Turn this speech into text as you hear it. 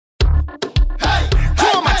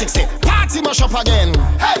touch up again.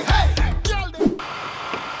 Hey, hey.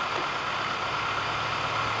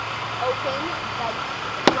 Open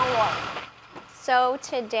the door. So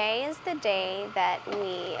today is the day that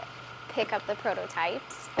we pick up the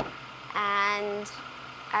prototypes, and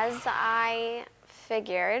as I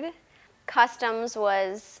figured, customs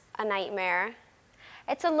was a nightmare.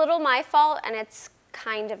 It's a little my fault, and it's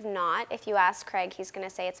kind of not. If you ask Craig, he's gonna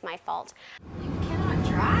say it's my fault. You cannot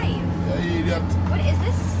drive. Yeah, you idiot. What is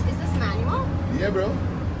this? Is this manual? Yeah, bro.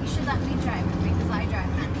 You should let me drive because I drive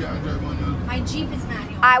manual. You can't drive manual. My Jeep is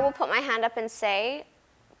manual. I will put my hand up and say,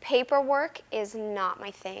 paperwork is not my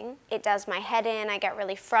thing. It does my head in. I get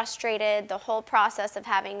really frustrated. The whole process of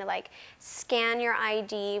having to like scan your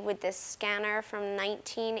ID with this scanner from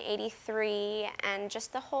 1983 and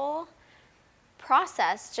just the whole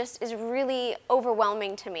process just is really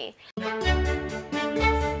overwhelming to me.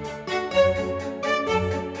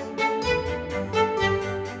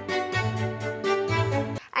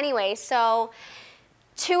 Anyway, so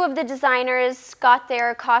 2 of the designers got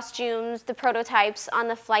their costumes, the prototypes, on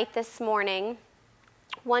the flight this morning.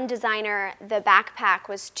 One designer, the backpack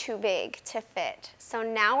was too big to fit. So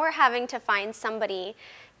now we're having to find somebody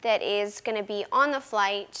that is going to be on the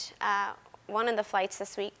flight, one of the flights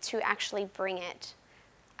this week, to actually bring it.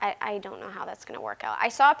 I don't know how that's going to work out. I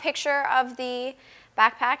saw a picture of the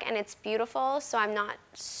backpack and it's beautiful, so I'm not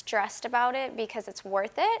stressed about it because it's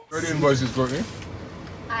worth it. Where are the invoices, Courtney?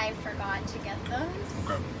 I forgot to get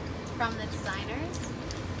those from the designers.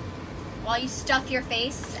 While you stuff your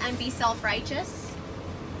face and be self-righteous.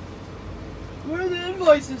 Where are the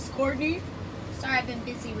invoices, Courtney? Sorry, I've been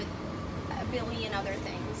busy with a billion other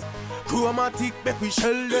things. Chromatic, make we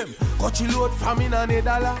shell them. Got you load from in a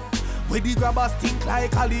dollar. Where the grabbers think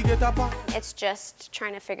like alligator. It's just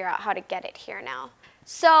trying to figure out how to get it here now.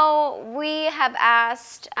 So we have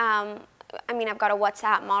asked, I mean, I've got a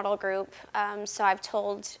WhatsApp model group, so I've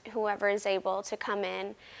told whoever is able to come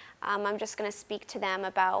in. I'm just going to speak to them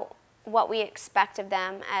about what we expect of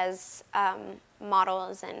them as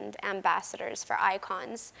models and ambassadors for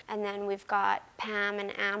ICONZ. And then we've got Pam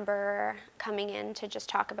and Amber coming in to just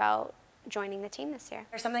talk about joining the team this year.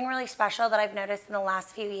 There's something really special that I've noticed in the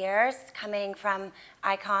last few years coming from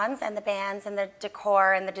ICONZ and the bands and the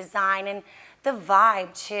decor and the design and the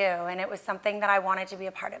vibe too, and it was something that I wanted to be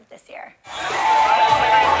a part of this year.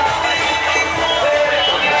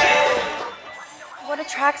 What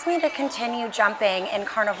attracts me to continue jumping in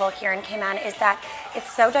Carnival here in Cayman is that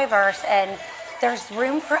it's so diverse and there's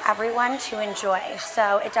room for everyone to enjoy.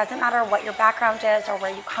 So it doesn't matter what your background is or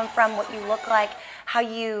where you come from, what you look like, how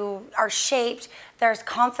you are shaped. There's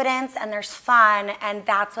confidence and there's fun, and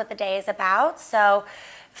that's what the day is about. So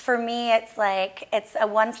for me, it's like, it's a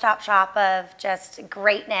one-stop shop of just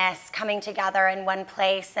greatness coming together in one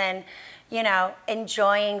place and, you know,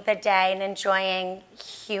 enjoying the day and enjoying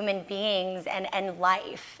human beings and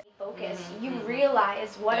life. Focus. You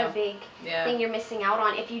realize what a big thing you're missing out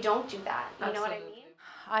on if you don't do that. You know what I mean?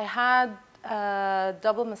 I had a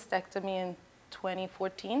double mastectomy in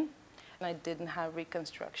 2014, and I didn't have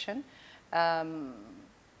reconstruction.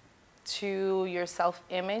 To your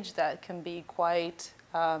self-image, that can be quite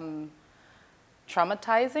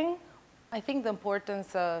traumatizing. I think the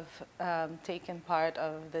importance of taking part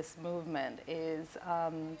of this movement is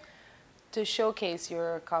to showcase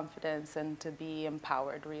your confidence and to be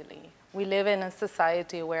empowered, really. We live in a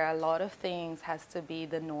society where a lot of things has to be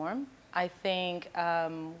the norm. I think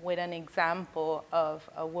with an example of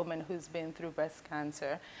a woman who's been through breast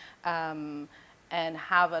cancer and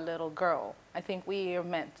have a little girl, I think we are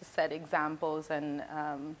meant to set examples and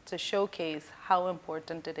to showcase how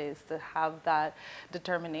important it is to have that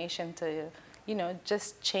determination to, you know,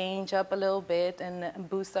 just change up a little bit and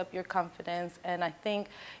boost up your confidence. And I think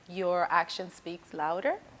your action speaks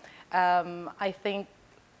louder. I think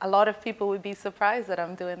a lot of people would be surprised that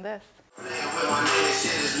I'm doing this.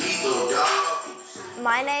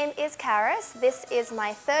 My name is Karis. This is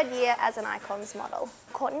my 3rd year as an ICONZ model.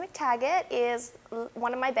 Courtney McTaggart is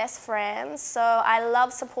one of my best friends, so I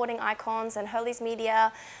love supporting ICONZ and Hurley's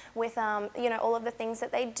Media with you know, all of the things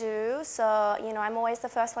that they do. So, you know, I'm always the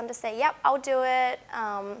first one to say, yep, I'll do it,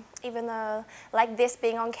 even though like this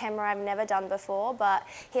being on camera I've never done before, but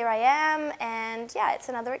here I am, and yeah, it's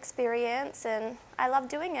another experience and I love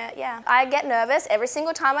doing it, yeah. I get nervous every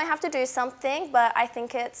single time I have to do something, but I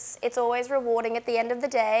think it's always rewarding at the end of the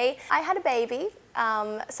day. I had a baby,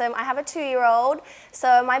 so I have a 2-year-old,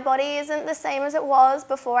 so my body isn't the same as it was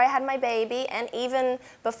before I had my baby, and even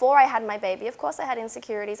before I had my baby, of course I had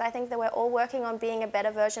insecurities. I think that we're all working on being a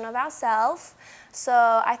better version of ourselves. So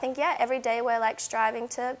I think, yeah, every day we're like striving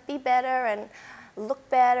to be better, and look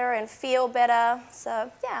better and feel better.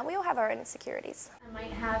 So yeah, we all have our own insecurities. I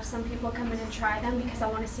might have some people come in and try them because I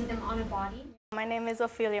want to see them on a body. My name is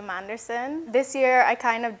Ophelia Manderson. This year I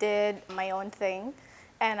kind of did my own thing,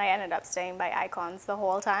 and I ended up staying by ICONZ the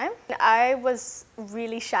whole time. I was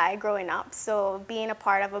really shy growing up, so being a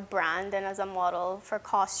part of a brand and as a model for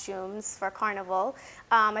costumes for Carnival,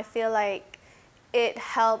 I feel like it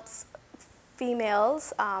helps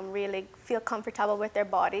females really feel comfortable with their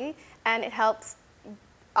body, and it helps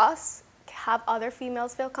us have other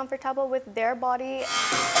females feel comfortable with their body.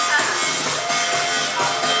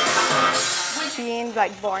 Being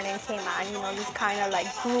like born in Cayman, you know, just kind of like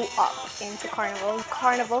grew up into Carnival.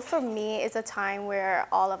 Carnival for me is a time where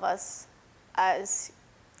all of us as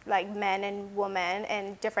like men and women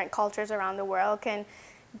in different cultures around the world can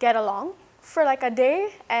get along for like a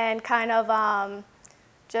day and kind of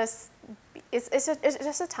it's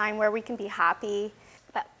just a time where we can be happy.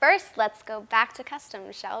 But first, let's go back to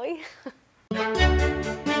customs, shall we?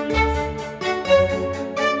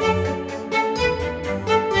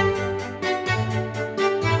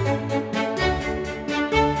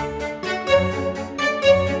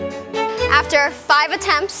 After 5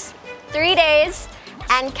 attempts, 3 days,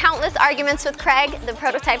 and countless arguments with Craig, the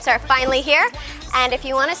prototypes are finally here. And if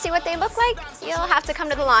you want to see what they look like, you'll have to come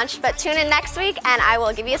to the launch. But tune in next week and I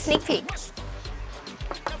will give you a sneak peek.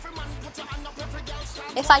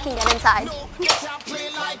 If I can get inside.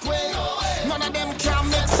 None of them can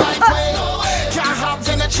mix like way. Can't have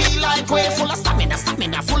energy like way full of